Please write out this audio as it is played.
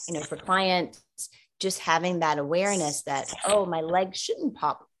for clients, just having that awareness that, oh, my leg shouldn't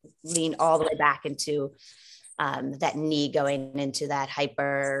lean all the way back into that knee going into that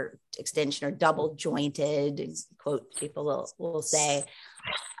hyper extension or double jointed, quote, people will say,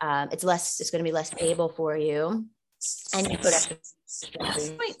 it's going to be less stable for you. And you put extra stress on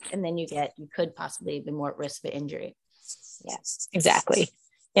your joint, and then you could possibly be more at risk of injury. Yes, exactly.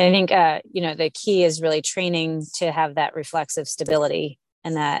 And I think, the key is really training to have that reflexive stability,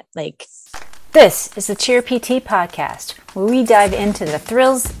 and that this is the Cheer PT podcast, where we dive into the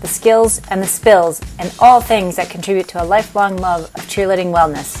thrills, the skills, and the spills, and all things that contribute to a lifelong love of cheerleading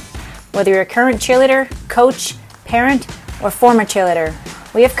wellness. Whether you're a current cheerleader, coach, parent, or former cheerleader,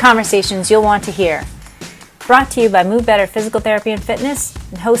 we have conversations you'll want to hear. Brought to you by Move Better Physical Therapy and Fitness,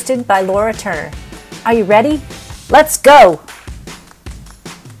 and hosted by Laura Turner. Are you ready? Let's go!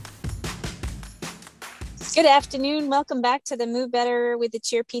 Good afternoon. Welcome back to the Move Better with the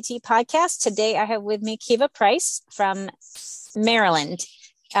Cheer PT podcast. Today I have with me Keva Price from Maryland.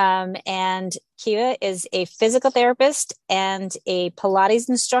 And Keva is a physical therapist and a Pilates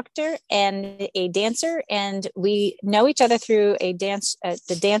instructor and a dancer. And we know each other through the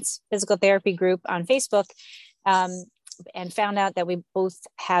dance physical therapy group on Facebook. And found out that we both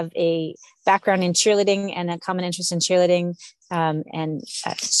have a background in cheerleading and a common interest in cheerleading.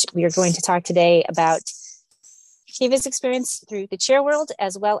 We are going to talk today about Keva's experience through the cheer world,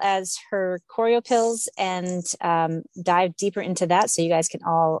 as well as her Khoreopils, and dive deeper into that. So you guys can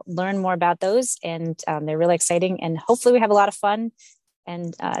all learn more about those, and they're really exciting. And hopefully we have a lot of fun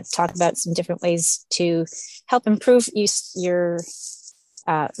and talk about some different ways to help improve reduce your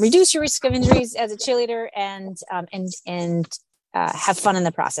risk of injuries as a cheerleader, and have fun in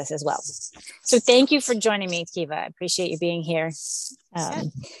the process as well. So thank you for joining me, Keva. I appreciate you being here.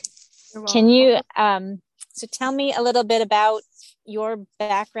 Can you so tell me a little bit about your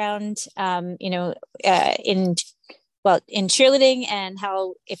background, in cheerleading, and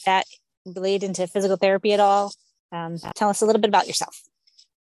how, if that related into physical therapy at all. Tell us a little bit about yourself.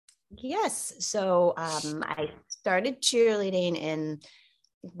 Yes. So I started cheerleading in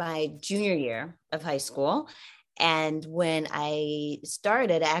my junior year of high school. And when I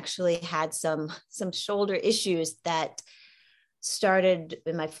started, I actually had some shoulder issues that started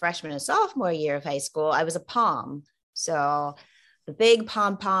in my freshman and sophomore year of high school. I was a pom. So the big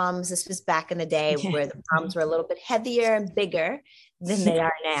pom-poms, this was back in the day where the poms were a little bit heavier and bigger than they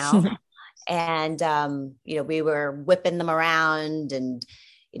are now. And, we were whipping them around and,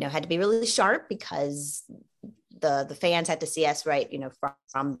 had to be really sharp because the fans had to see us right,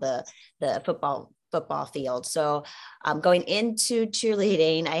 from the football field. So going into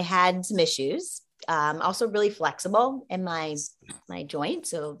cheerleading, I had some issues. Also really flexible in my joints,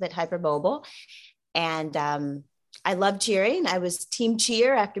 so a bit hypermobile. And I loved cheering. I was team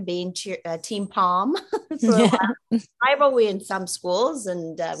cheer after being team pom for a while. Rivalry in some schools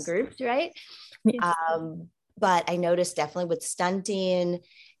and groups, right? Yeah. But I noticed definitely with stunting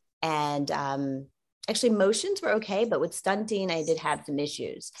and actually motions were okay, but with stunting, I did have some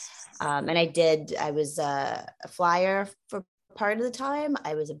issues. And I was a flyer for part of the time.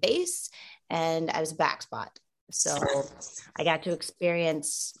 I was a base, and I was a back spot. So I got to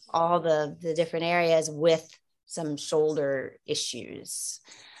experience all the different areas with some shoulder issues.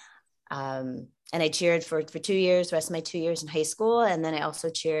 And I cheered for 2 years, the rest of my 2 years in high school. And then I also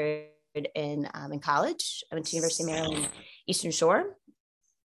cheered in college. I went to University of Maryland, Eastern Shore.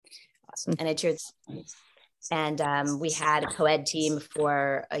 Awesome. And I cheered. And we had a co-ed team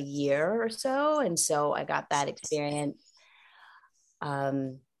for a year or so. And so I got that experience.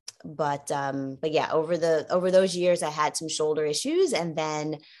 But yeah, over those years, I had some shoulder issues, and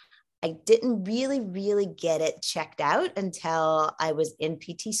then I didn't really get it checked out until I was in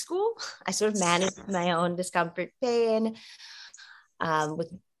PT school. I sort of managed my own discomfort, pain,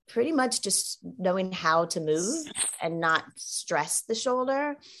 with pretty much just knowing how to move and not stress the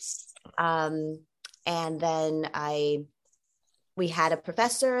shoulder. And then we had a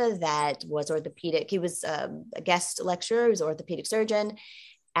professor that was orthopedic. He was a guest lecturer. He was an orthopedic surgeon.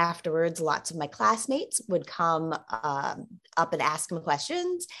 Afterwards, lots of my classmates would come up and ask him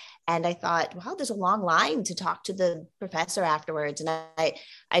questions. And I thought, wow, there's a long line to talk to the professor afterwards. And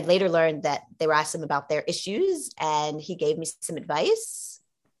I later learned that they were asking him about their issues, and he gave me some advice.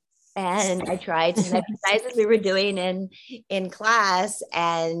 And I tried some exercises we were doing in class,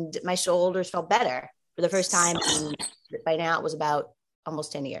 and my shoulders felt better for the first time. And by now it was about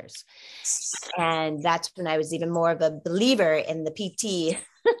almost 10 years. And that's when I was even more of a believer in the PT,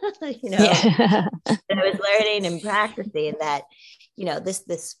 that I was learning and practicing, that,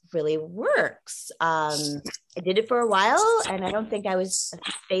 this really works. I did it for a while, and I don't think I was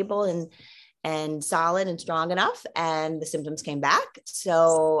stable and solid and strong enough, and the symptoms came back.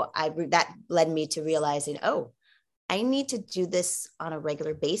 So that led me to realizing, oh, I need to do this on a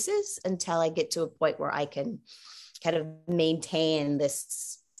regular basis until I get to a point where I can kind of maintain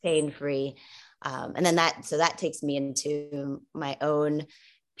this pain-free. And then that takes me into my own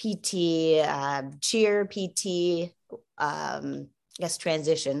PT, cheer PT,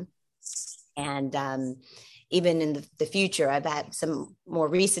 transition. And even in the future, I've had some more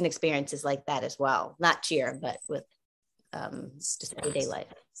recent experiences like that as well. Not cheer, but with just everyday life.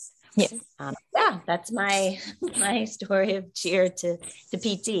 Yeah. That's my story of cheer to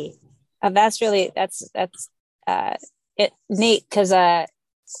PT. That's Nate, because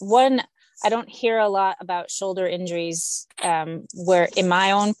one, I don't hear a lot about shoulder injuries where in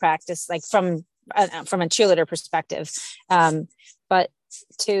my own practice, like from a cheerleader perspective, but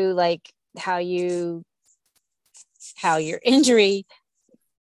to like how your injury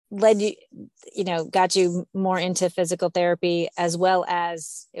led you, got you more into physical therapy, as well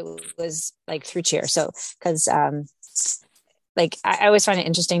as it was like through cheer. So, because like I always find it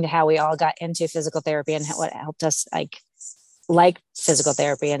interesting to how we all got into physical therapy and what helped us like physical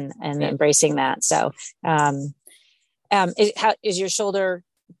therapy and embracing that. So, how is your shoulder?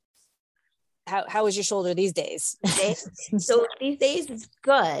 How is your shoulder these days? So these days it's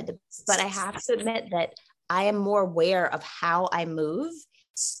good, but I have to admit that I am more aware of how I move.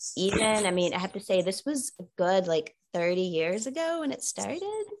 I have to say this was a good 30 years ago when it started,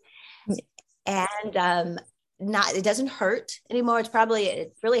 and it doesn't hurt anymore.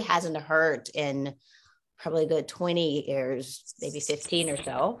 It really hasn't hurt in probably a good 20 years, maybe 15 or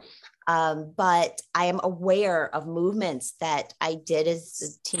so. But I am aware of movements that I did as a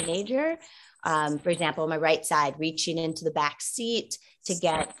teenager. For example, my right side, reaching into the back seat to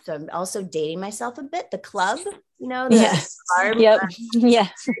get, so I'm also dating myself a bit, the club, the arm, on the steering wheel.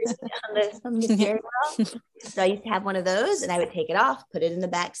 So I used to have one of those, and I would take it off, put it in the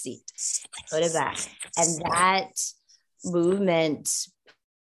back seat, put it back. And that movement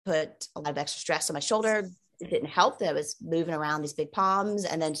put a lot of extra stress on my shoulder. It didn't help that I was moving around these big palms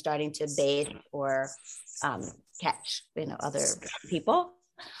and then starting to bathe or catch, other people.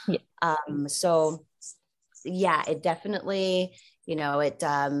 So yeah, it definitely, now it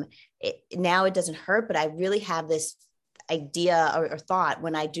doesn't hurt, but I really have this idea or thought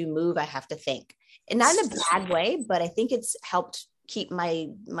when I do move, I have to think, and not in a bad way, but I think it's helped keep my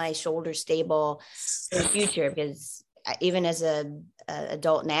shoulders stable for the future, because even as a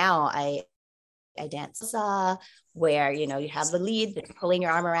adult now, I dance where, you have the lead that's pulling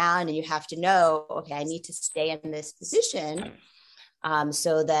your arm around, and you have to know, okay, I need to stay in this position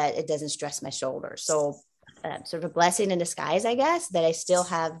so that it doesn't stress my shoulder. So sort of a blessing in disguise, I guess, that I still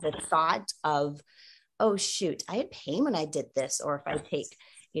have the thought of, oh shoot, I had pain when I did this, or if I take,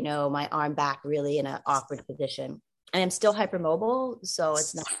 my arm back really in an awkward position. I am still hypermobile, so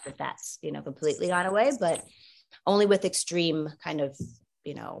it's not that that's, completely gone away, but only with extreme kind of,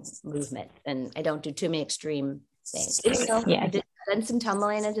 movement. And I don't do too many extreme things. I did some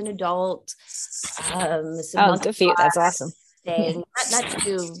tumbling as an adult. Good for you. That's awesome. Thing, not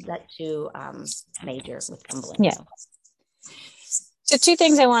too major with tumbling. Yeah. So two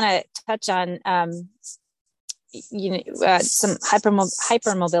things I want to touch on. Some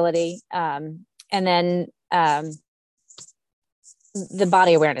hypermobility, and then the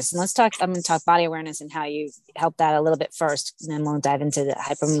body awareness. And I'm going to talk body awareness and how you help that a little bit first, and then we'll dive into the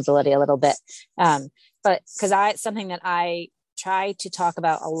hypermobility a little bit. But because something that I try to talk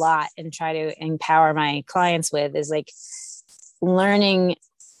about a lot and try to empower my clients with is learning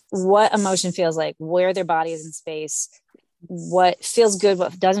what emotion feels like, where their body is in space, what feels good,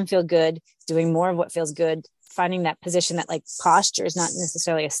 what doesn't feel good, doing more of what feels good, finding that position, that posture is not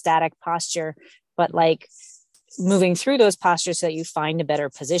necessarily a static posture, but moving through those postures so that you find a better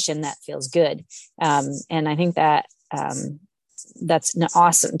position that feels good. And I think that that's an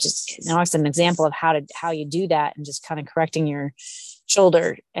awesome example of how you do that, and just kind of correcting your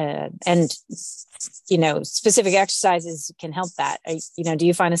shoulder, and specific exercises can help that. Do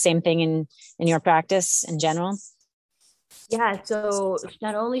you find the same thing in your practice in general? Yeah, so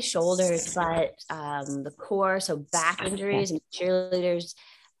not only shoulders, but the core, so back injuries and cheerleaders.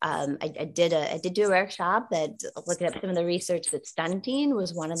 I did do a workshop that looking at some of the research that stunting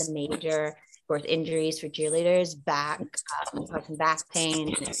was one of the major injuries for cheerleaders, back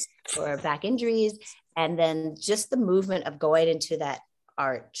pain or back injuries, and then just the movement of going into that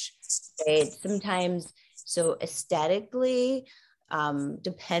arch. Right? Sometimes, so aesthetically,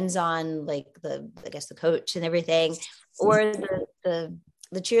 Depends on like I guess the coach and everything, or the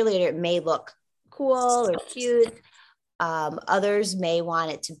cheerleader. It may look cool or cute. Others may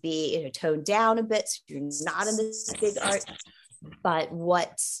want it to be, toned down a bit, so you're not in this big art. But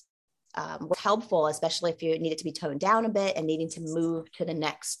what's helpful, especially if you need it to be toned down a bit and needing to move to the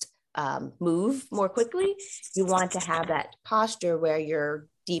next move more quickly, you want to have that posture where your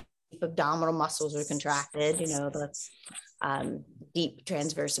deep abdominal muscles are contracted, the deep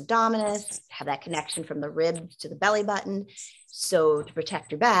transverse abdominis, have that connection from the ribs to the belly button, so to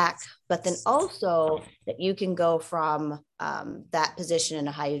protect your back, but then also that you can go from that position in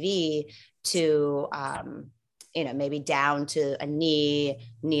a high V to maybe down to a knee,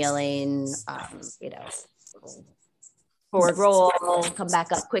 kneeling, forward roll, come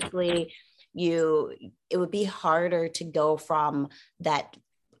back up quickly. It would be harder to go from that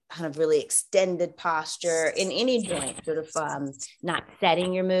kind of really extended posture in any joint, sort of not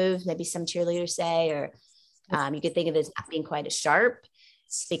setting your moves, maybe some cheerleaders say, or you could think of it as not being quite as sharp,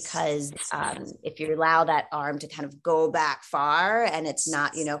 because if you allow that arm to kind of go back far and it's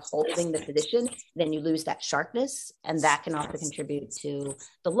not, holding the position, then you lose that sharpness, and that can also contribute to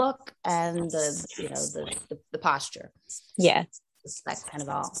the look and the posture. Yeah. That's kind of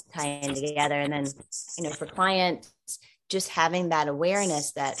all tying together. And then, for clients, just having that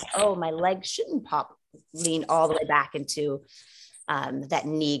awareness that, oh, my leg shouldn't lean all the way back into that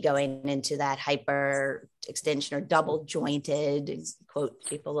knee, going into that hyper extension or double jointed, quote,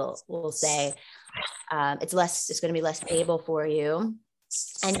 people will say, it's going to be less stable for you.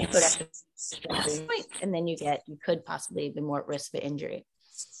 And you put extra stress on your point, and then you could possibly be more at risk of injury.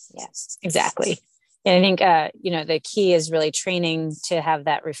 Yes, exactly. And I think, the key is really training to have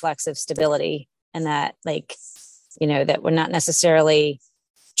that reflexive stability, and that that we're not necessarily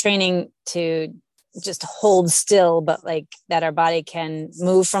training to just hold still, but that our body can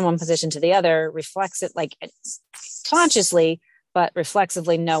move from one position to the other, reflex it consciously, but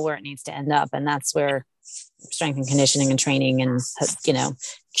reflexively know where it needs to end up. And that's where strength and conditioning and training and,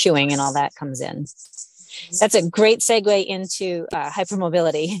 cueing and all that comes in. That's a great segue into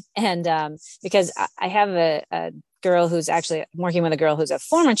hypermobility. And because I have a girl who's actually working with a girl who's a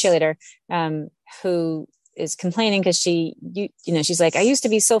former cheerleader, who is complaining because she's like, I used to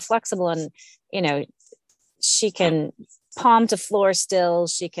be so flexible, and, she can palm to floor still.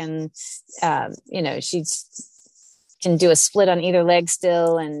 She can, can do a split on either leg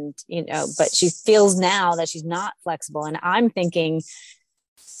still. And, but she feels now that she's not flexible. And I'm thinking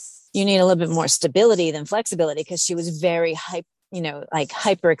you need a little bit more stability than flexibility, because she was very hypermobile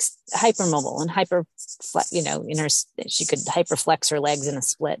and she could hyperflex her legs in a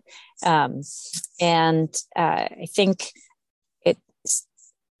split. And I think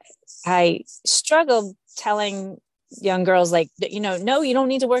I struggle telling young girls, no, you don't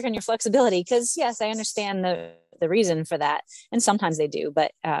need to work on your flexibility, because yes, I understand the reason for that. And sometimes they do,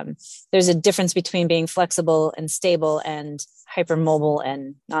 but there's a difference between being flexible and stable and hypermobile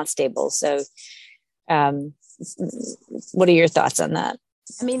and not stable. So what are your thoughts on that?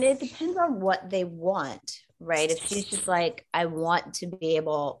 I mean, it depends on what they want, right? If she's just like, I want to be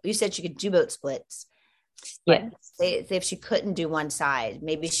able, you said she could do both splits. Yeah. Say if she couldn't do one side,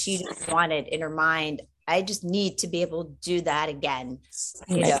 maybe she just wanted in her mind, I just need to be able to do that again.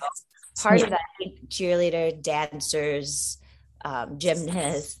 Part of that, cheerleader, dancers,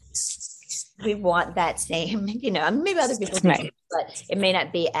 gymnasts, we want that same, maybe other people do, right, but it may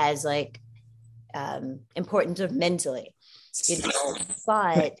not be as important mentally,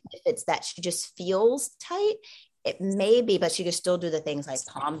 but if it's that she just feels tight, it may be, but she could still do the things like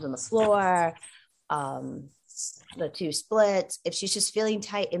palms on the floor, the two splits. If she's just feeling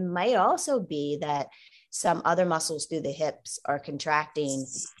tight, it might also be that some other muscles through the hips are contracting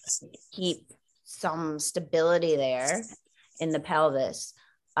to keep some stability there in the pelvis.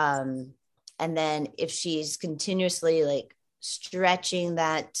 And then if she's continuously stretching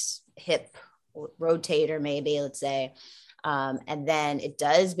that hip rotator, maybe, let's say, and then it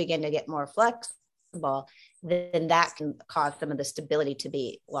does begin to get more flexible, then that can cause some of the stability to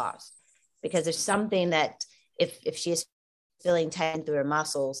be lost. Because there's something that if she is feeling tight through her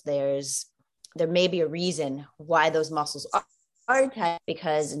muscles, there may be a reason why those muscles are tight,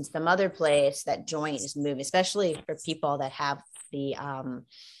 because in some other place that joint is moving, especially for people that have the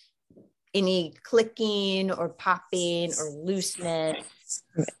any clicking or popping or looseness.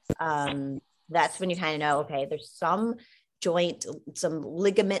 That's when you kind of know, okay, there's some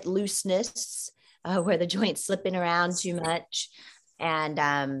ligament looseness where the joint's slipping around too much.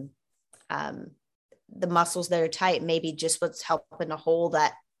 And the muscles that are tight, maybe just what's helping to hold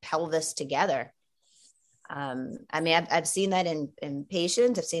that pelvis together. I mean, I've seen that in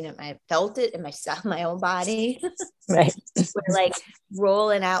patients. I've seen it. I felt it in myself, my own body. Right. Where like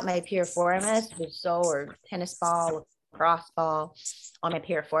rolling out my piriformis was so, or tennis ball, cross ball on my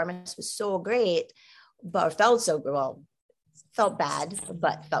piriformis was so great, but felt so well, felt bad,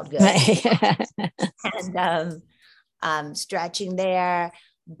 but felt good. Right. And stretching there.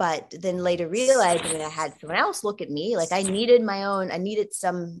 But then later realizing that I had someone else look at me, like I needed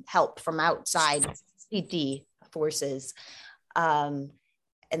some help from outside PT forces. And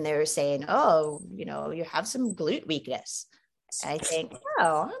they were saying, oh, you have some glute weakness. And I think,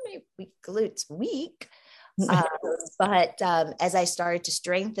 oh, how many glutes weak? But as I started to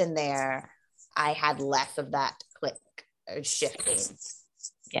strengthen there, I had less of that click or shifting.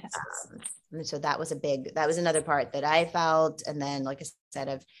 Yeah. And so that was another part that I felt. And then, like I said,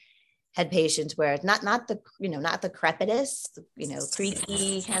 I've had patients where it's not the crepitous,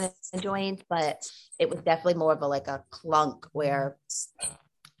 creaky kind of joints, but it was definitely more of a clunk where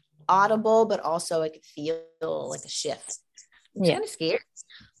audible, but also I could feel like a shift. It's kind of scary.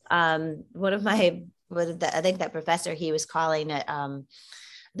 I think that professor, he was calling it, I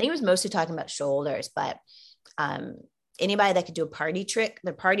think he was mostly talking about shoulders, but anybody that could do a party trick,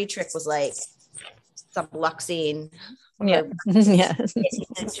 their party trick was like some luxing joint. That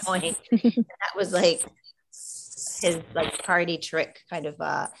was like his like party trick kind of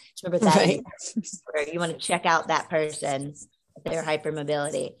remember that right. where you want to check out that person, their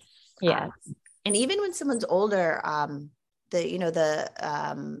hypermobility. And even when someone's older, the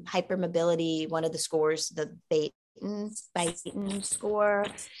hypermobility, one of the scores, the Baton score.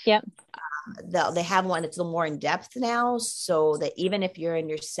 Yep. They have one that's a little more in depth now, so that even if you're in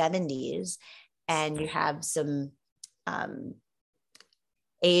your 70s and you have some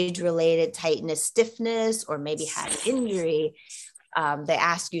age-related tightness, stiffness, or maybe had injury, they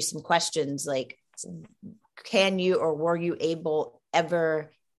ask you some questions like, can you or were you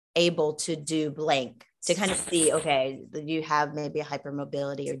ever able to do blank, to kind of see, okay, you have maybe a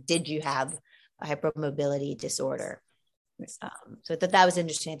hypermobility, or did you have a hypermobility disorder? So that was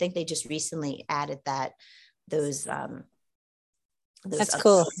interesting. I think they just recently added those that's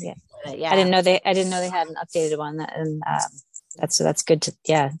cool. Yeah. I didn't know they had an updated one, and that's good to,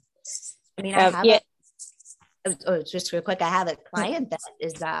 yeah. I mean, I have just real quick, I have a client that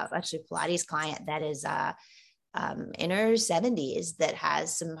is actually Pilates client that is in her 70s that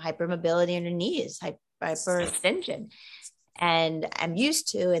has some hypermobility in her knees, hyperextension. And I'm used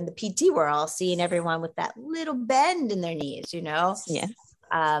to, in the PT world, seeing everyone with that little bend in their knees, Yeah.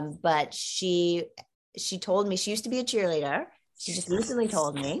 But she told me she used to be a cheerleader. She just recently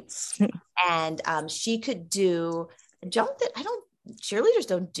told me, and she could do a jump that cheerleaders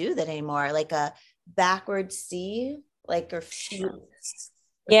don't do that anymore, like a backward C, like her feet.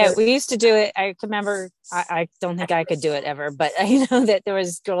 Yeah, we used to do it. I can remember, I don't think I could do it ever, but I know that there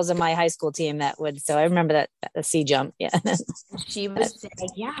was girls in my high school team that would. So I remember that, the C jump. Yeah. She was saying,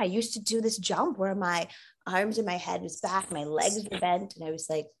 yeah, I used to do this jump where my arms and my head was back, my legs were bent. And I was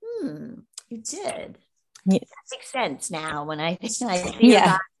like, you did. Yeah. That makes sense now when I see her body,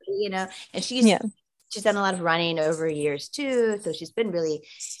 and she's done a lot of running over years too. So she's been really,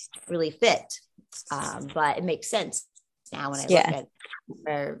 really fit. But it makes sense now when I look at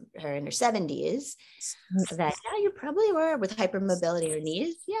her in her 70s, that you probably were with hypermobility or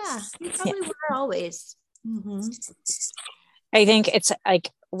knees. Yeah, you probably were always. Mm-hmm. I think it's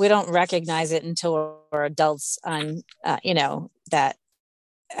like we don't recognize it until we're adults on, that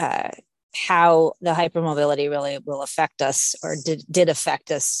how the hypermobility really will affect us, or did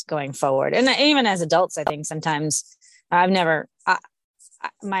affect us going forward. And even as adults, I think sometimes my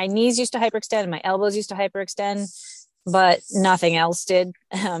knees used to hyperextend, my elbows used to hyperextend, but nothing else did.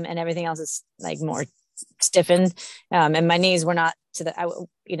 And everything else is like more stiffened. And my knees were not to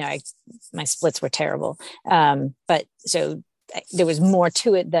my splits were terrible. But so there was more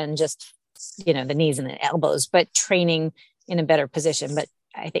to it than just, the knees and the elbows, but training in a better position. But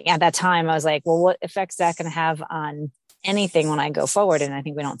I think at that time I was like, well, what effects is that going to have on anything when I go forward? And I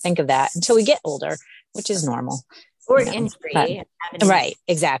think we don't think of that until we get older, which is normal. Or injury. Right.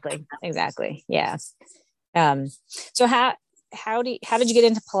 Exactly. Yeah. So how did you get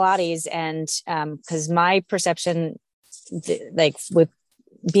into Pilates? And because my perception, like with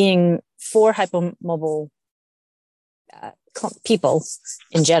being for hypermobile people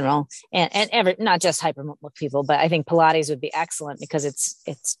in general, and not just hypermobile people, but I think Pilates would be excellent because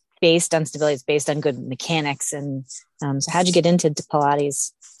it's based on stability, it's based on good mechanics. And so how'd you get into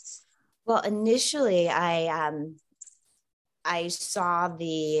Pilates? Well, initially I saw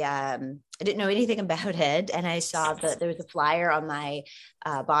the I didn't know anything about it. And I saw that there was a flyer on my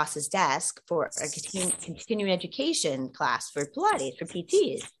boss's desk for a continuing education class for Pilates, for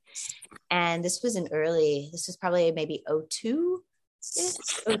PTs. And this was this was probably maybe 02,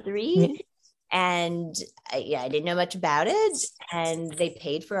 03. And I didn't know much about it. And they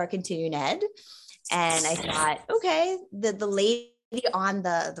paid for our continuing ed. And I thought, okay, the lady on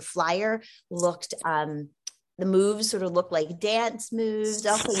the flyer looked, the moves sort of looked like dance moves.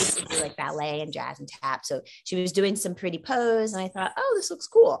 Also used to do like ballet and jazz and tap. So she was doing some pretty pose. And I thought, oh, this looks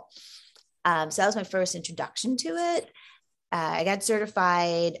cool. So that was my first introduction to it. I got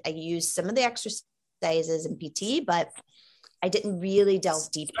certified. I used some of the exercises in PT, but I didn't really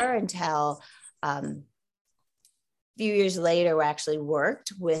delve deeper until a few years later. We actually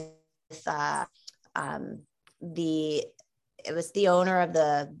worked with it was the owner of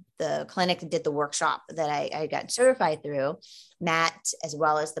the clinic that did the workshop that I got certified through, Matt, as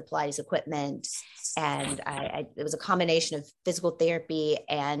well as the Pilates equipment. And it was a combination of physical therapy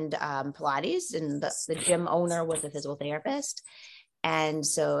and Pilates, and the gym owner was a physical therapist. And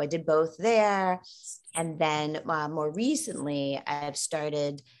so I did both there. And then more recently, I've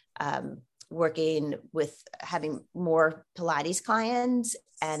started working with having more Pilates clients,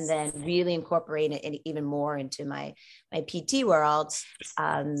 and then really incorporating it even more into my PT world.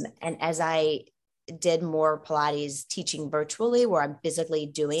 And as I did more Pilates teaching virtually, where I'm physically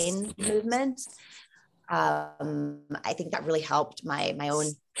doing movements, I think that really helped my own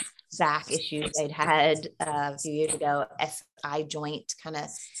back issues I'd had a few years ago, SI joint kind of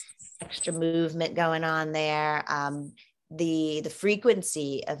extra movement going on there. The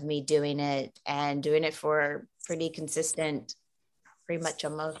frequency of me doing it and doing it for pretty consistent, pretty much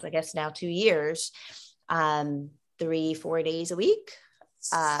almost, I guess now 2 years, 3-4 days a week.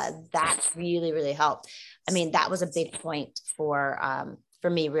 That really, really helped. I mean, that was a big point for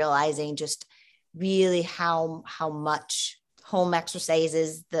me, realizing just really how much home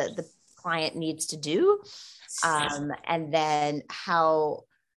exercises the client needs to do. And then how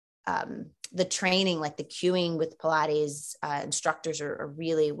the training, like the cueing with Pilates instructors are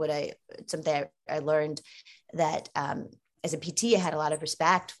really something I learned that as a PT, I had a lot of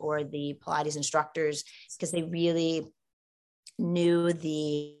respect for the Pilates instructors, because they really knew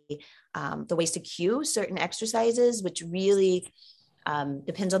the ways to cue certain exercises, which really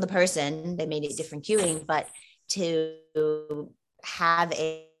depends on the person. They made it different cueing, but to have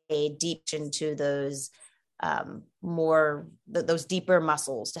a deep into those those deeper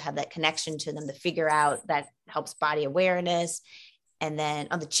muscles, to have that connection to them, to figure out, that helps body awareness. And then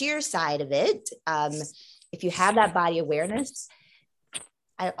on the cheer side of it, if you have that body awareness,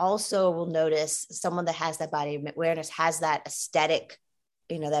 I also will notice someone that has that body awareness has that aesthetic,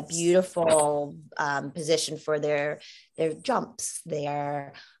 that beautiful position for their jumps,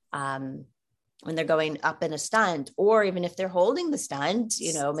 when they're going up in a stunt, or even if they're holding the stunt,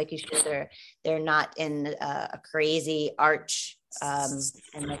 making sure they're not in a crazy arch and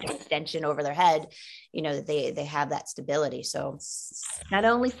like an extension over their head, that they have that stability. So not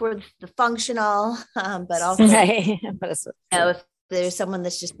only for the functional, but also, right. if there's someone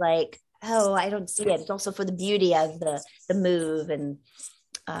that's just like, oh, I don't see it. It's also for the beauty of the move and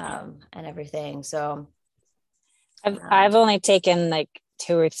everything. So I've only taken like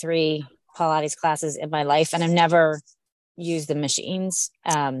 2 or 3 Pilates classes in my life, and I've never used the machines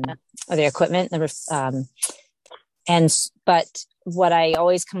or the equipment. But what I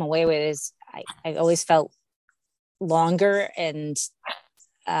always come away with is I always felt longer and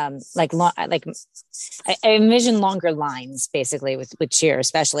I envision longer lines basically with cheer,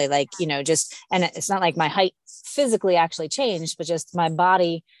 especially and it's not like my height physically actually changed, but just my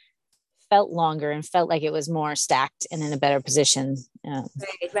body felt longer and felt like it was more stacked and in a better position.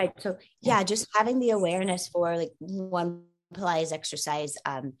 Right. So just having the awareness for like one Pilates exercise,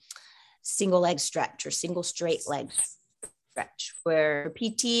 single leg stretch or single straight leg stretch, where for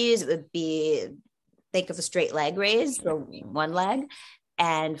PTs it would be, think of a straight leg raise for one leg.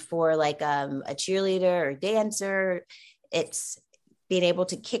 And for like a cheerleader or dancer, it's being able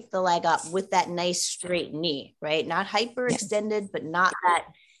to kick the leg up with that nice straight knee, right? Not hyper extended, but not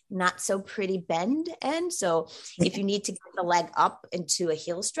so pretty bend end. So if you need to get the leg up into a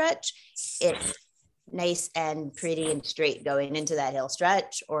heel stretch, it's nice and pretty and straight going into that heel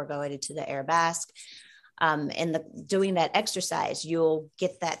stretch or going into the air basque. And doing that exercise, you'll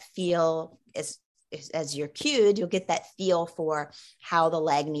get that feel as you're cued, you'll get that feel for how the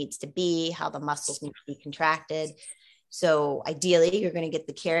leg needs to be, how the muscles need to be contracted. So ideally, you're going to get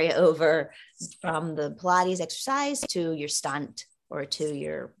the carryover from the Pilates exercise to your stunt or to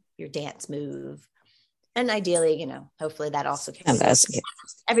your dance move. And ideally, hopefully that also And carries over that's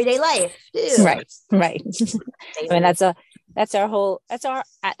everyday life too. right. I mean, that's our whole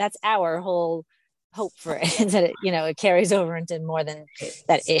hope for it, is that it carries over into more than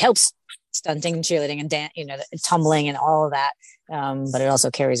that. It helps stunting and cheerleading and tumbling and all of that, but it also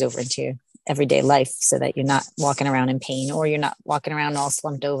carries over into everyday life, so that you're not walking around in pain, or you're not walking around all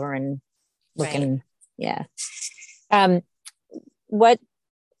slumped over and looking. Right. Yeah.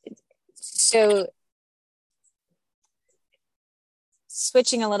 So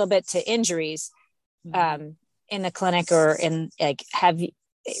switching a little bit to injuries, in the clinic, or in like, I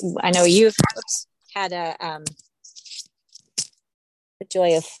know you've had the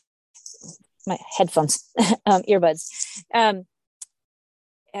joy of my headphones, earbuds.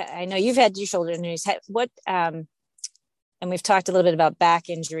 I know you've had your shoulder injuries. And we've talked a little bit about back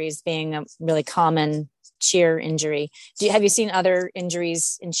injuries being a really common cheer injury. Have you seen other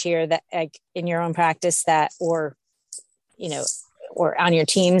injuries in cheer that, like, in your own practice, that, or on your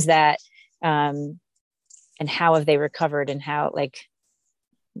teams, that, and how have they recovered, and how,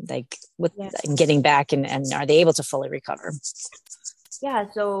 with getting back, and are they able to fully recover? Yeah.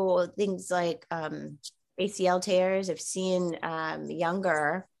 So things like ACL tears. I've seen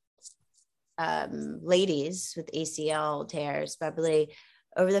younger ladies with ACL tears probably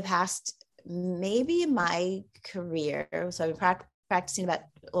over the past, maybe in my career. So I've been practicing about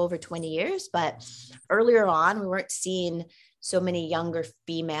over 20 years, but earlier on, we weren't seeing so many younger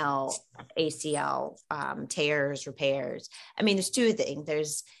female ACL tears, repairs. I mean, there's two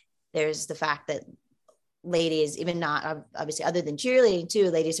things. There's the fact that ladies, even not obviously other than cheerleading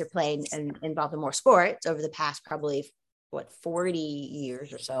too, ladies are playing and involved in more sports over the past probably 40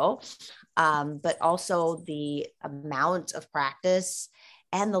 years or so. But also the amount of practice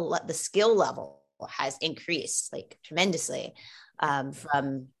and the skill level has increased like tremendously.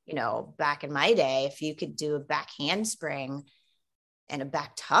 From, back in my day, if you could do a back handspring and a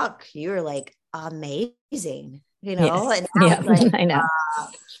back tuck, you were like amazing, and now like, I know.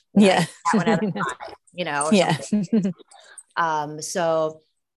 Yeah. That one out of five, so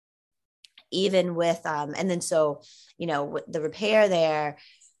even with, and then, so, with the repair there,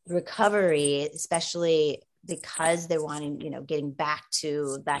 the recovery, especially because they're wanting, getting back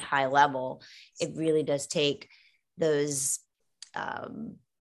to that high level, it really does take those,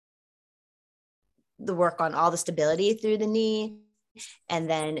 the work on all the stability through the knee, and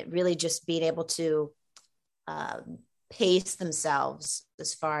then really just being able to pace themselves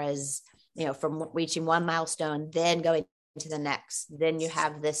as far as, from reaching one milestone, then going to the next, then you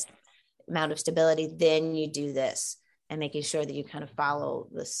have this amount of stability, then you do this, and making sure that you kind of follow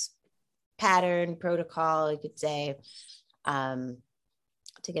this pattern protocol, you could say, to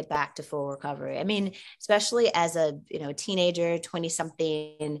get back to full recovery. I mean, especially as a, teenager, 20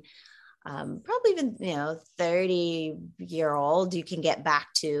 something, probably even, 30-year-old, you can get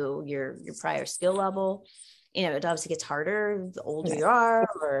back to your prior skill level. It obviously gets harder the older you are,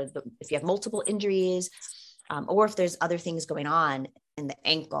 or if you have multiple injuries, or if there's other things going on in the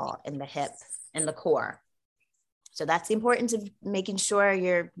ankle, in the hip, in the core. So that's the importance of making sure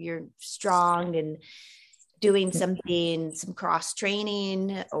you're strong and doing something, some cross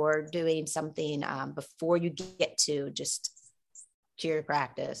training, or doing something before you get to just cheer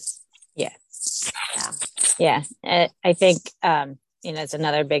practice. Yeah. I think, it's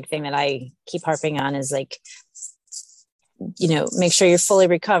another big thing that I keep harping on is, like, make sure you're fully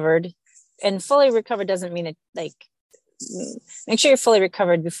recovered. And fully recovered doesn't mean make sure you're fully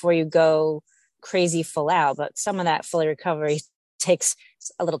recovered before you go crazy full out. But some of that fully recovery takes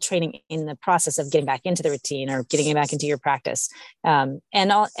a little training in the process of getting back into the routine, or getting back into your practice. And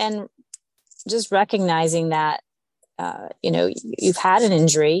just recognizing that, you've had an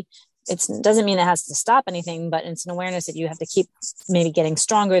injury. It doesn't mean it has to stop anything, but it's an awareness that you have to keep maybe getting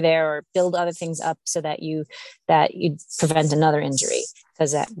stronger there, or build other things up so that you prevent another injury,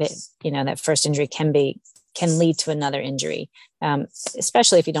 because that first injury can lead to another injury,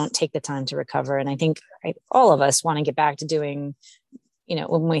 especially if you don't take the time to recover. And I think all of us want to get back to doing,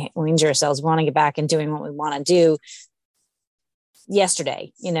 when we injure ourselves, we want to get back and doing what we want to do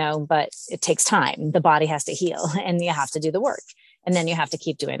yesterday, but it takes time. The body has to heal, and you have to do the work. And then you have to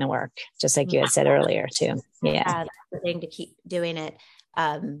keep doing the work, just like you had said earlier too. Yeah. That's the thing, to keep doing it.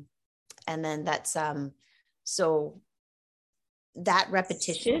 And then that's, so that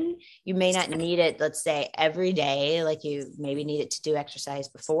repetition, you may not need it, let's say every day, like you maybe need it to do exercise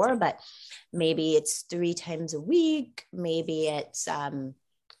before, but maybe it's 3 times a week. Maybe it's, kind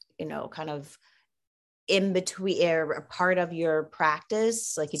of in between, or a part of your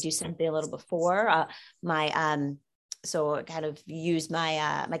practice, like you do something a little before. My so I kind of use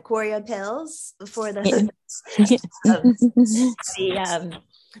my my Khoreopils for the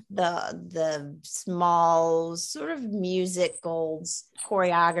the small sort of musical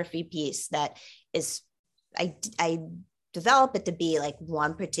choreography piece that is I develop it to be like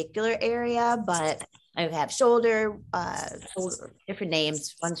one particular area, but I have shoulder, different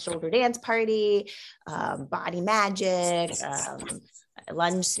names. One shoulder dance party, body magic,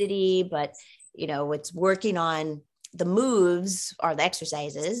 lunge city. But it's working on the moves or the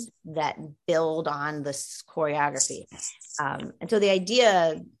exercises that build on this choreography. And so the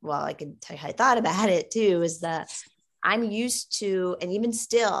idea, well, I can tell you how I thought about it too, is that I'm used to, and even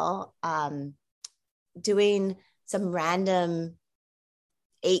still, doing some random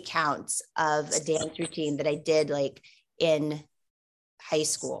 8 counts of a dance routine that I did like in high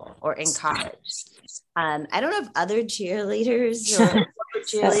school or in college. I don't know if other cheerleaders or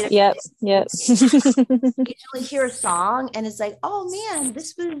cheerleaders yep. occasionally hear a song and it's like, oh man,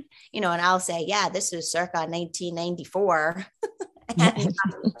 this was, and I'll say, yeah, this was circa 1994. And,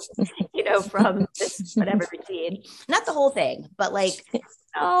 from this whatever routine, not the whole thing, but like,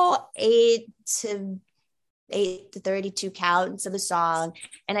 8 to 32 counts of a song.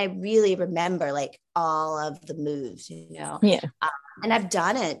 And I really remember like all of the moves, and I've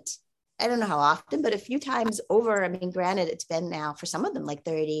done it. I don't know how often, but a few times over. I mean, granted, it's been now for some of them like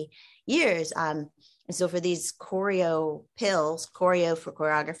 30 years. And so for these choreo for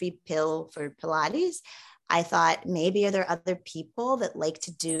choreography, pill for Pilates, I thought maybe are there other people that like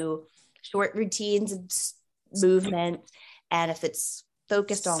to do short routines and movement. And if it's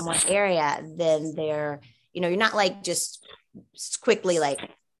focused on one area, then they're, you're not like just quickly like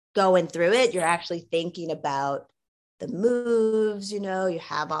going through it. You're actually thinking about the moves, you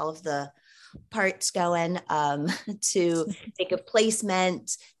have all of the parts going to make a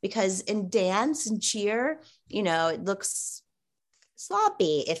placement, because in dance and cheer, it looks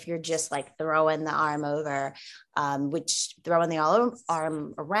sloppy if you're just like throwing the arm over, which throwing the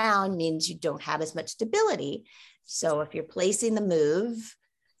arm around means you don't have as much stability. So if you're placing the move,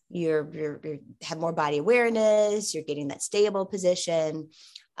 you're have more body awareness, you're getting that stable position.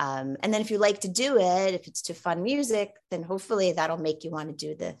 And then if you like to do it, if it's to fun music, then hopefully that'll make you want to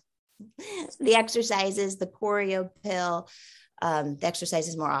do the exercises, the Khoreopil, the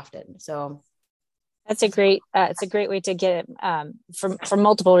exercises more often. So that's it's a great way to get it, for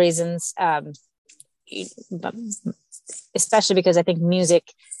multiple reasons. Especially because I think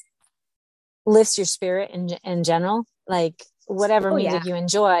music lifts your spirit in general, like whatever music you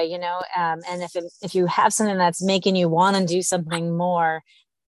enjoy, and if you have something that's making you want to do something more,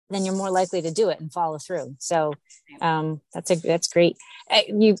 then you're more likely to do it and follow through. So that's great.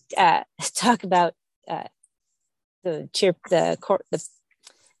 You talk about the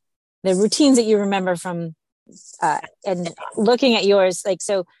routines that you remember from and looking at yours. Like,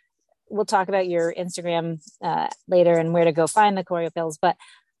 so we'll talk about your Instagram later and where to go find the Khoreopils, but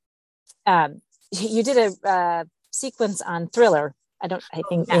you did a sequence on Thriller. I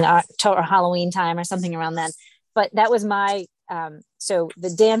think in October, Halloween time or something around then, but that was my, so the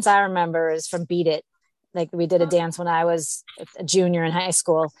dance I remember is from Beat It. Like we did a dance when I was a junior in high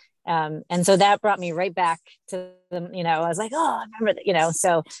school. And so that brought me right back to them, I was like, oh, I remember that,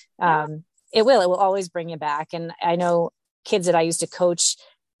 so it will always bring you back. And I know kids that I used to coach,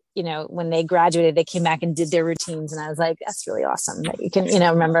 when they graduated, they came back and did their routines. And I was like, that's really awesome that you can,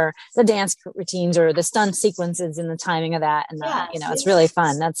 remember the dance routines or the stunt sequences and the timing of that. And, it's really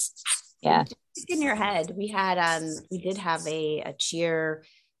fun. That's, in your head. We had, we did have a cheer.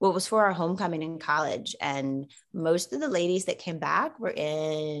 Well, it was for our homecoming in college. And most of the ladies that came back were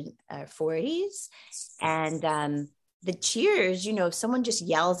in our 40s. And the cheers, if someone just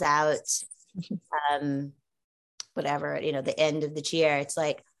yells out, whatever, the end of the cheer, it's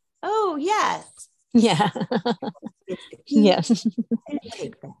like, oh, yes. Yeah. Yeah.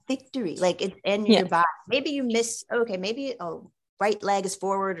 Victory. Like it's in your body. Maybe you miss, maybe right leg is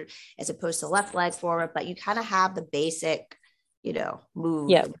forward as opposed to left leg forward, but you kind of have the basic, move.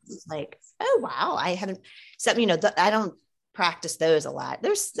 Yeah. Like, oh, wow. I haven't, something, I don't practice those a lot.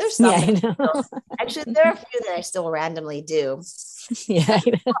 There's some actually there are a few that I still randomly do.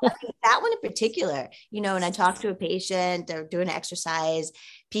 That one in particular, and I talked to a patient, they're doing an exercise,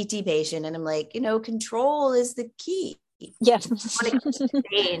 PT patient, and I'm like, control is the key. Yes.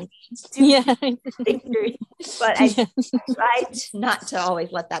 Victory. But I tried not to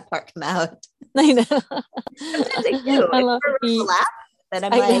always let that part come out. I know. Sometimes I do. Laugh, then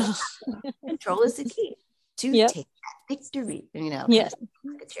I'm like, control is the key to take that victory, Yeah.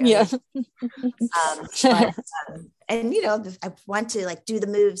 Yeah. But, and I want to like do the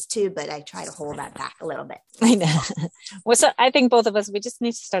moves too, but I try to hold that back a little bit. I know. Well, so I think both of us, we just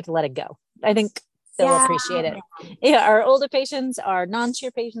need to start to let it go. I think they'll appreciate it. Yeah. Our older patients, our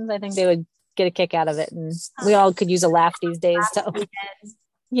non-cheer patients, I think they would get a kick out of it. And we all could use a laugh these days. So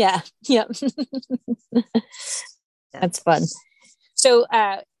yeah. Yeah. That's fun. So,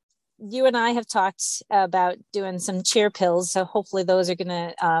 you and I have talked about doing some cheer pills. So hopefully those are going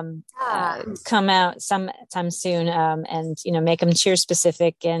to come out sometime soon and, make them cheer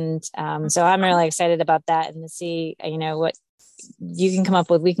specific. And so I'm really excited about that and to see, what you can come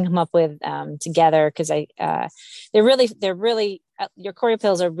up with, we can come up with together. Cause they're really, your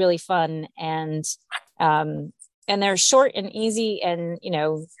Khoreopils are really fun and they're short and easy and,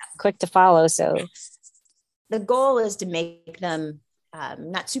 quick to follow. So the goal is to make them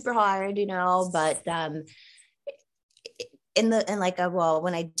not super hard, but when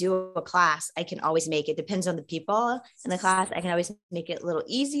I do a class, I can always make it, depends on the people in the class, I can always make it a little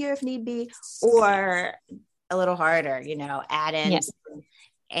easier if need be, or a little harder, add in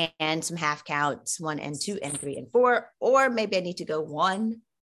and some half counts, 1 and 2 and 3 and 4, or maybe I need to go 1,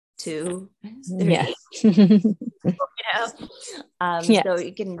 2, 3. So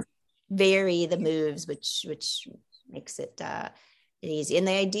you can vary the moves, which makes it easy. And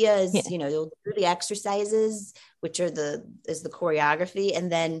the idea is, you'll do the exercises, which are the choreography.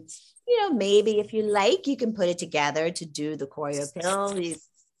 And then, maybe if you like, you can put it together to do the Khoreopil.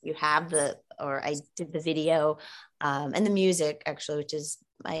 You have I did the video and the music actually, which is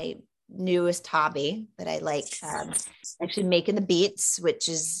my newest hobby that I like, actually making the beats,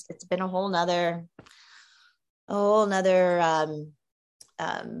 it's been a whole nother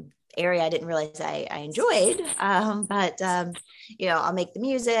area I didn't realize I enjoyed. But I'll make the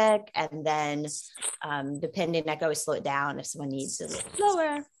music, and then depending, I can always slow it down if someone needs a little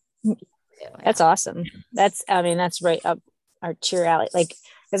slower. That's awesome. That's right up our cheer alley. Like,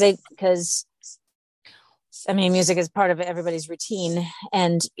 because music is part of everybody's routine,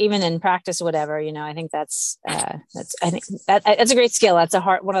 and even in practice, whatever, I think that's a great skill. That's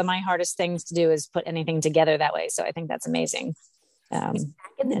one of my hardest things to do is put anything together that way. So I think that's amazing. Back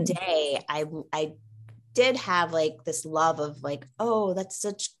in the day, I did have like this love of like, oh, that's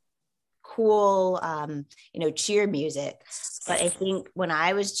such cool, cheer music. But I think when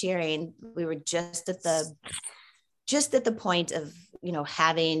I was cheering, we were just at the point of,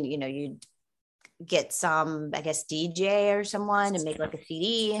 having, you'd get some, I guess, DJ or someone and make like a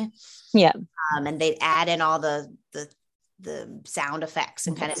CD. Yeah. And they'd add in all the sound effects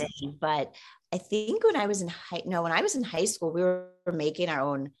and kind of thing. But I think when I was in high school, we were making our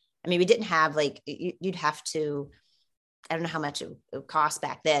own. We didn't have like, you'd have to, I don't know how much it would cost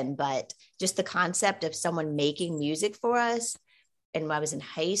back then, but just the concept of someone making music for us. And when I was in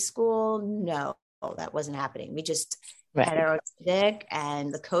high school, no, that wasn't happening. We just had our own music,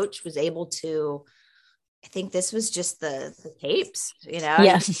 and the coach was able to, I think this was just the tapes,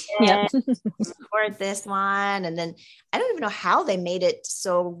 Yeah. Record this one. And then I don't even know how they made it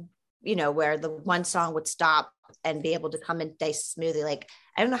so, where the one song would stop and be able to come in nice smoothly. Like,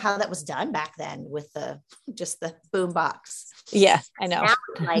 I don't know how that was done back then with just the boom box. Yeah, I know. Now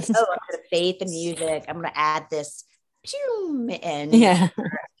I'm like, oh, I'm going to faith in music. I'm going to add this in. Yeah.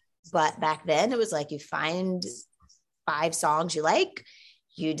 But back then it was like, you find 5 songs you like,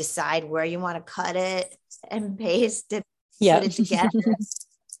 you decide where you want to cut it and paste it, put it together.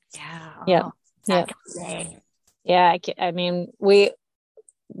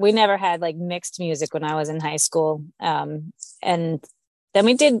 We never had like mixed music when I was in high school. And then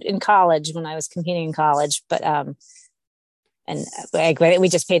we did in college when I was competing in college, but, and we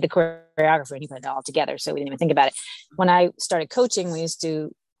just paid the choreographer and he put it all together. So we didn't even think about it. When I started coaching,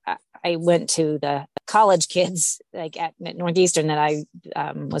 I went to the college kids like at Northeastern that I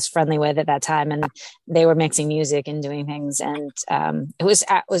was friendly with at that time, and they were mixing music and doing things, and I was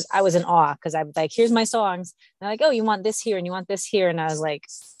in awe because I was like, here's my songs, and they're like, oh, you want this here and you want this here, and I was like,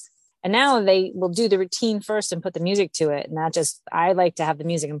 and now they will do the routine first and put the music to it, and I like to have the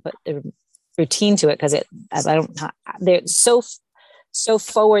music and put the routine to it because they're so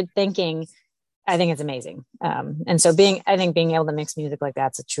forward thinking. I think it's amazing. And so being able to mix music like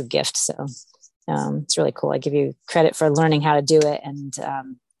that's a true gift. So it's really cool. I give you credit for learning how to do it, and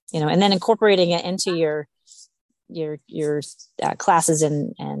and then incorporating it into your classes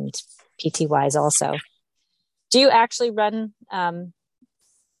and PT-wise also. Do you actually run?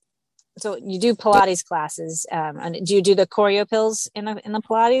 So you do Pilates classes, and do you do the Khoreopils in the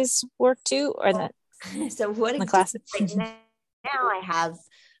Pilates work too, or so what the classes? Right now I have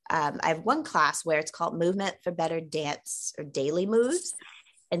I have one class where it's called Movement for Better Dance or Daily Moves.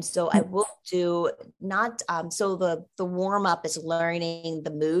 And so I will do not, so the warm up is learning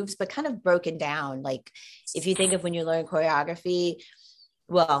the moves, but kind of broken down. Like if you think of when you learn choreography,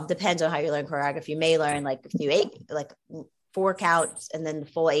 well, depends on how you learn choreography. You may learn like if you like 4 counts and then the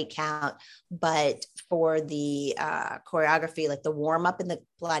full 8 count. But for the choreography, like the warm up in the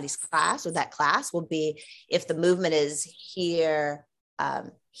Pilates class or that class will be if the movement is here,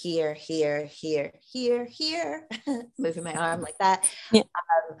 here, here, here, here, here, moving my arm like that. Yeah.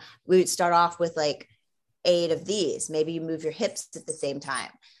 We would start off with like 8 of these. Maybe you move your hips at the same time.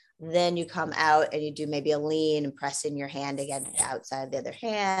 Then you come out and you do maybe a lean and press in your hand against the outside of the other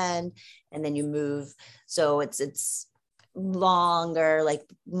hand. And then you move. So it's longer, like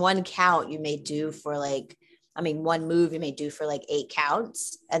one count you may do for like, one move you may do for like 8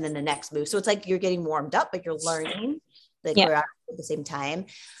 counts and then the next move. So it's like you're getting warmed up, but you're learning the choreography at the same time.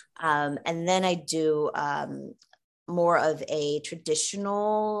 And then I do more of a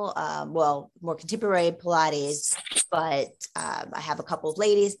traditional, more contemporary Pilates, but I have a couple of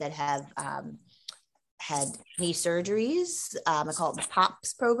ladies that have had knee surgeries. I call it the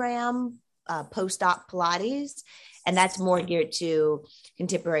POPS program, post-op Pilates, and that's more geared to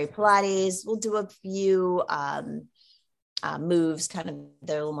contemporary Pilates. We'll do a few moves, kind of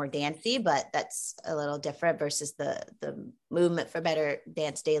they're a little more dancey, but that's a little different versus the Movement for Better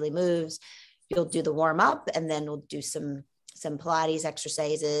Dance Daily Moves. You'll do the warm up and then we'll do some Pilates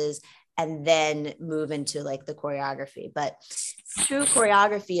exercises and then move into like the choreography. But true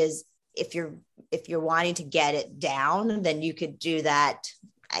choreography is if you're wanting to get it down, then you could do that.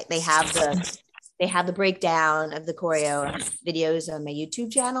 They have the breakdown of the choreo videos on my YouTube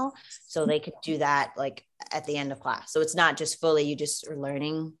channel. So they could do that like at the end of class. So it's not just fully, you just are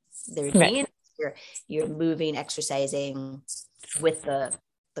learning the routine. Right. You're moving, exercising with the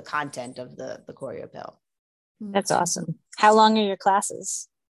content of the Khoreopil. That's awesome. How long are your classes?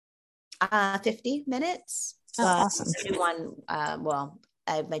 50 minutes. Oh, awesome. I do one,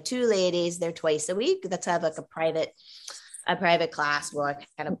 I have my 2 ladies, they're twice a week. That's I have like a private class where I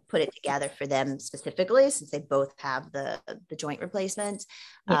kind of put it together for them specifically since they both have the joint replacement.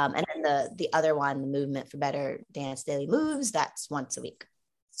 Yeah. And then the other one, the Movement for Better Dance Daily Moves, that's once a week.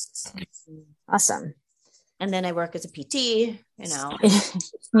 Awesome. And then I work as a PT, Yeah.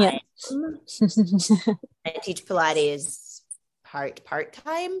 I teach Pilates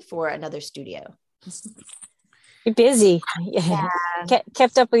part-time for another studio. You're busy. Yeah.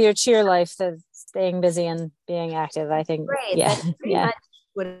 Kept up with your cheer life, the staying busy and being active, I think. Great. Yeah. That's pretty much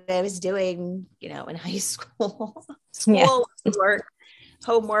what I was doing, in high school. Work,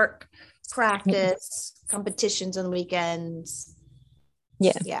 homework, practice, competitions on the weekends.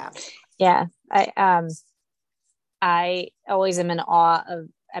 Yeah. Yeah. Yeah. I always am in awe of,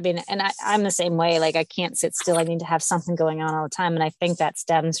 and I'm the same way. Like I can't sit still. I need to have something going on all the time. And I think that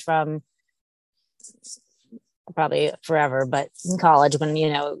stems from probably forever, but in college when, you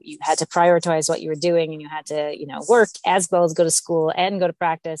had to prioritize what you were doing and you had to, work as well as go to school and go to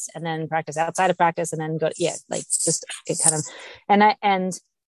practice and then practice outside of practice and then it kind of, and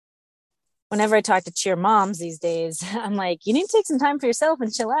whenever I talk to cheer moms these days, I'm like, you need to take some time for yourself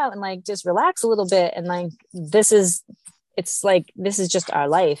and chill out and like, just relax a little bit. And like, this is just our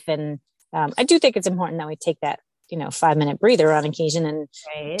life. And I do think it's important that we take that, 5-minute breather on occasion and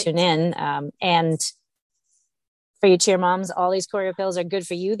tune in. And for you cheer moms, all these Khoreopils are good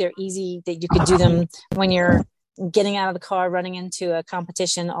for you. They're easy that you could do them when you're getting out of the car, running into a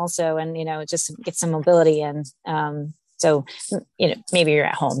competition also. And, just get some mobility. And so, maybe you're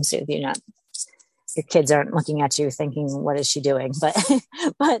at home, so you're not, your kids aren't looking at you thinking, what is she doing? But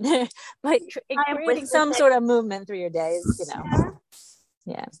creating some sort of movement through your days,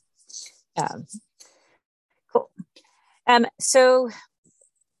 Yeah. Cool. So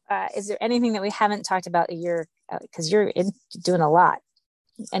is there anything that we haven't talked about because you're doing a lot,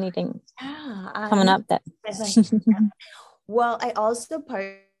 anything coming up that? Well, I also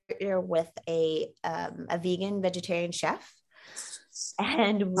partner with a vegan vegetarian chef,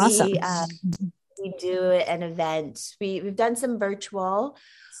 and we do an event. We've done some virtual.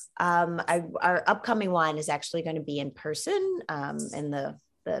 Our upcoming one is actually going to be in person in the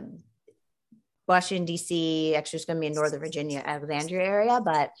Washington, D.C. Actually, it's going to be in Northern Virginia, Alexandria area,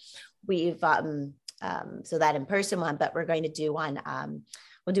 but we've so that in person one, but we're going to do one.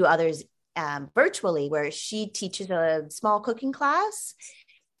 We'll do others virtually where she teaches a small cooking class,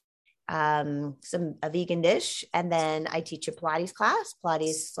 a vegan dish, and then I teach a Pilates class,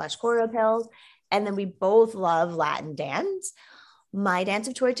 Pilates/Khoreopils, and then we both love Latin dance. My dance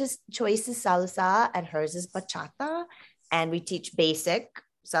of choice is salsa, and hers is bachata, and we teach basic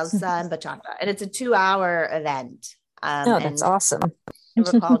salsa and bachata, and it's a 2-hour event. Oh, that's awesome. And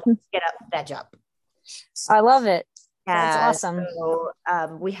we're called Get Up, Veg Up. I love it. That's Yeah. awesome. So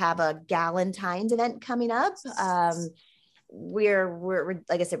we have a Galentine's event coming up. We're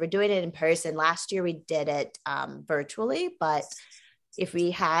like I said, we're doing it in person. Last year we did it virtually, but if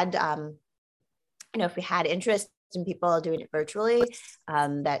we had if we had interest in people doing it virtually,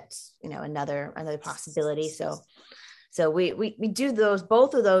 that's another possibility. So we do those.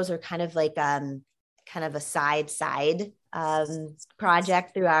 Both of those are kind of like kind of a side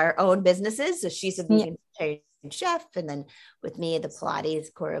project through our own businesses. So she's a vegan chef, and then with me the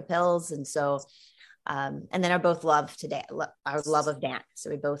Pilates Khoreopils, and so and then our both love our love of dance. So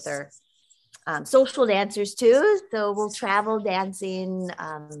we both are social dancers too. So we'll travel dancing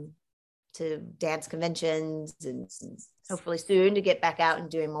to dance conventions, and hopefully soon to get back out and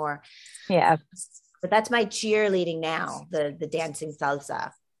doing more. Yeah. But that's my cheerleading now, the dancing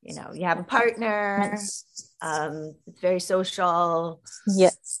salsa. You have a partner. It's very social.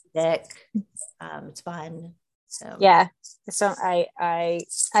 Yes. It's fun. So. Yeah. So I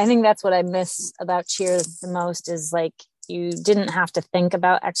think that's what I miss about cheer the most is like, you didn't have to think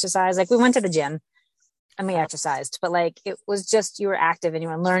about exercise. Like we went to the gym and we exercised, but like, it was just, you were active and you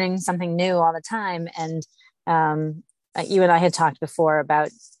were learning something new all the time. And, you and I had talked before about,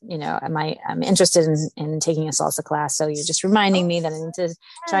 I'm interested in taking a salsa class. So you're just reminding me that I need to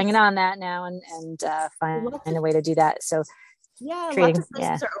trying it on that now and find a way to do that. So yeah, lots of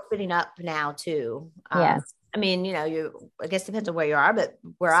places are opening up now too. I mean, I guess it depends on where you are, but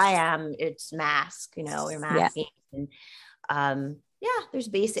where I am, it's mask, you're masking. And, there's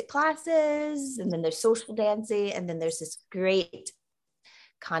basic classes, and then there's social dancing. And then there's this great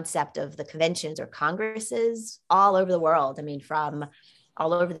concept of the conventions or congresses all over the world. I mean, from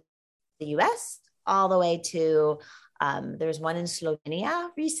all over the US, all the way to, there's one in Slovenia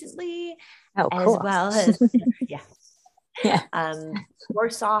recently, cool. As well as, yeah.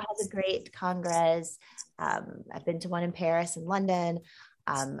 Warsaw has a great congress. I've been to one in Paris and London.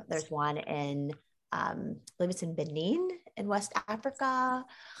 There's one in, I believe it's in Benin in West Africa.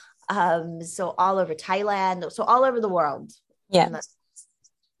 So all over Thailand. So all over the world. Yeah.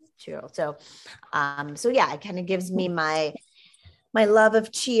 True. So, it kind of gives me my love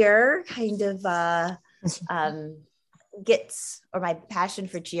of cheer kind of, gets, or my passion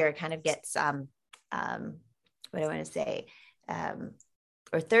for cheer kind of gets, what do I want to say?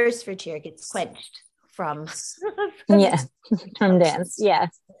 Or thirst for cheer gets quenched from from dance. Yeah.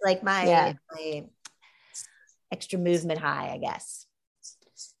 Like my extra movement high, I guess.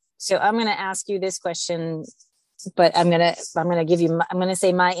 So I'm going to ask you this question, but I'm going to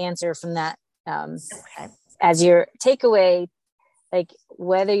say my answer from that, as your takeaway, like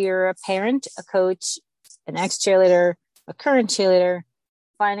whether you're a parent, a coach, an ex-cheerleader, a current cheerleader,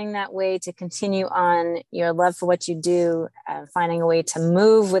 finding that way to continue on your love for what you do, finding a way to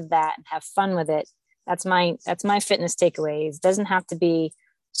move with that and have fun with it. That's my fitness takeaways. It doesn't have to be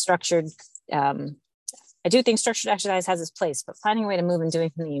structured. I do think structured exercise has its place, but finding a way to move and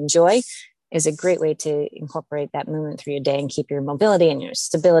doing something you enjoy is a great way to incorporate that movement through your day and keep your mobility and your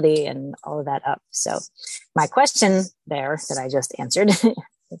stability and all of that up. So my question there that I just answered, I feel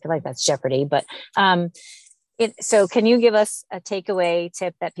like that's Jeopardy, but so can you give us a takeaway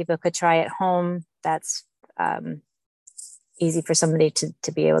tip that people could try at home that's easy for somebody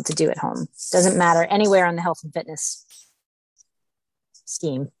to be able to do at home? Doesn't matter, anywhere on the health and fitness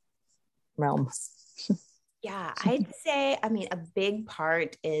scheme realm. Yeah, I'd say, I mean, a big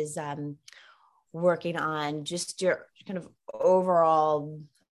part is working on just your kind of overall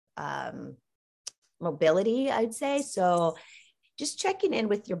mobility, I'd say. So just checking in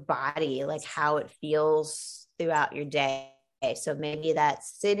with your body, like how it feels throughout your day. So maybe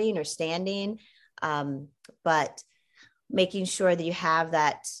that's sitting or standing, but making sure that you have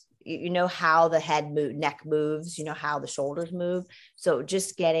that, how the neck moves, how the shoulders move. So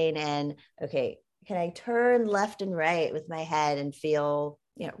just getting in, okay, can I turn left and right with my head and feel,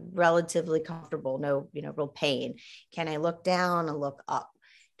 relatively comfortable? No, real pain. Can I look down and look up?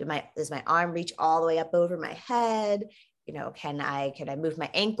 Does my arm reach all the way up over my head? Can I move my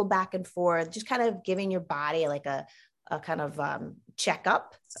ankle back and forth? Just kind of giving your body like a kind of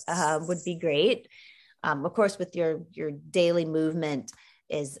checkup would be great. Of course, with your daily movement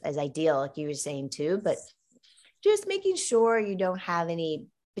is ideal, like you were saying too, but just making sure you don't have any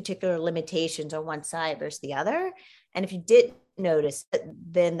particular limitations on one side versus the other. And if you did notice it,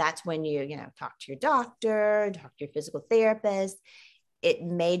 then that's when you talk to your doctor, talk to your physical therapist. It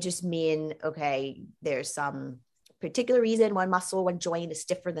may just mean, okay, there's some particular reason one muscle, one joint is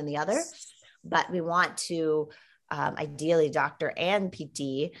stiffer than the other, but we want to ideally doctor and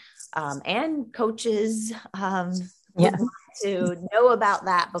PT, and coaches would want to know about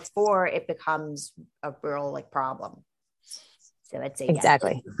that before it becomes a real like problem. So I'd say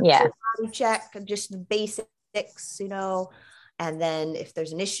exactly. Body check, just the basics, and then if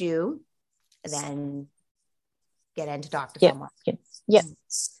there's an issue, then get in to talk to someone.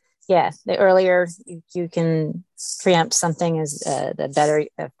 Yeah. The earlier you can preempt something is the better,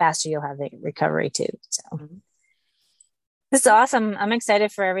 faster you'll have the recovery too. So this is awesome. I'm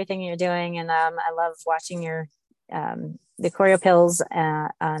excited for everything you're doing. And I love watching your, the Khoreopils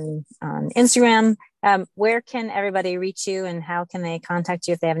on Instagram. Where can everybody reach you, and how can they contact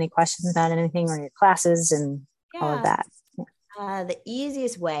you if they have any questions about anything or your classes and all of that? The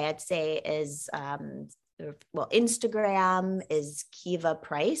easiest way I'd say is, Instagram is Keva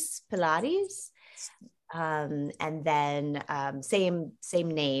Price Pilates. And then same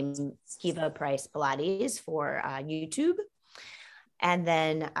name, Keva Price Pilates for YouTube. And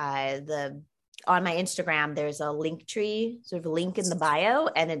then on my Instagram, there's a link tree, sort of a link in the bio,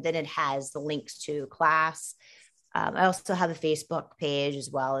 and then it has the links to class. I also have a Facebook page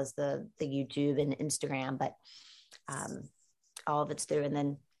as well as the YouTube and Instagram, but all of it's through. And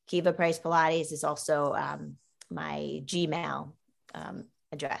then Keva Price Pilates is also my Gmail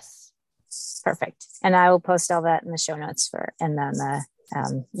address. Perfect. And I will post all that in the show notes and then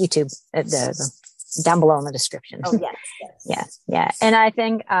YouTube, down below in the description. Oh, yes. Yeah. And I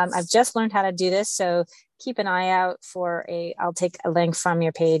think I've just learned how to do this. So keep an eye out for I'll take a link from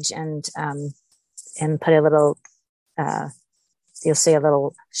your page and put a little, you'll see a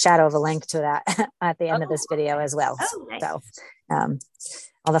little shadow of a link to that at the end of this video as well. Oh, nice. So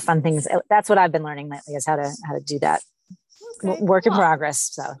all the fun things, that's what I've been learning lately, is how to do that. Okay, work in progress.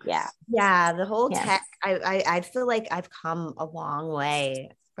 So yeah, the whole tech, I feel like I've come a long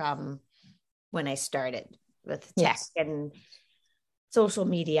way from when I started with tech and social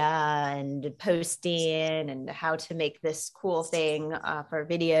media and posting and how to make this cool thing for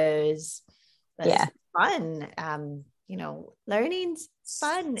videos. But it's fun. Learning's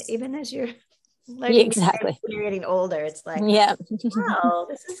fun, even as you're learning. Exactly. When you're getting older, it's like, wow,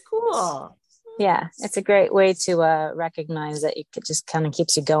 this is cool. Yeah, it's a great way to recognize that it just kind of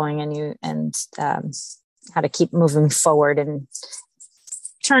keeps you going, and how to keep moving forward and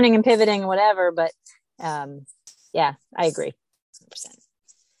turning and pivoting, whatever. But I agree 100%.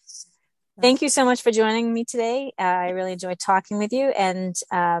 Thank you so much for joining me today. I really enjoyed talking with you, and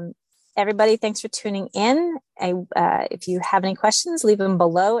everybody, thanks for tuning in. If you have any questions, leave them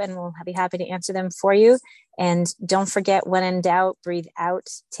below and we'll be happy to answer them for you. And don't forget, when in doubt, breathe out,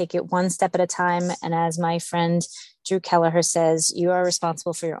 take it one step at a time. And as my friend Drew Kelleher says, you are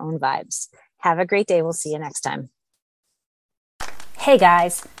responsible for your own vibes. Have a great day. We'll see you next time. Hey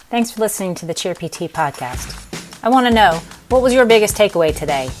guys, thanks for listening to the Cheer PT podcast. I want to know, what was your biggest takeaway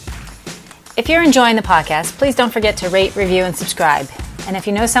today? If you're enjoying the podcast, please don't forget to rate, review, and subscribe. And if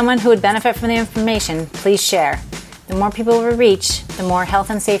you know someone who would benefit from the information, please share. The more people we reach, the more health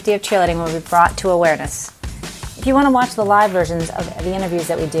and safety of cheerleading will be brought to awareness. If you want to watch the live versions of the interviews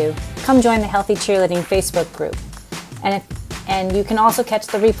that we do, come join the Healthy Cheerleading Facebook group. And you can also catch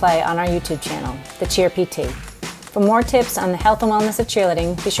the replay on our YouTube channel, The Cheer PT. For more tips on the health and wellness of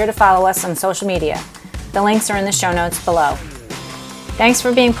cheerleading, be sure to follow us on social media. The links are in the show notes below. Thanks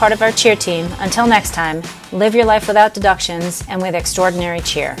for being part of our cheer team. Until next time, live your life without deductions and with extraordinary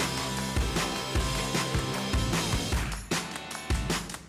cheer.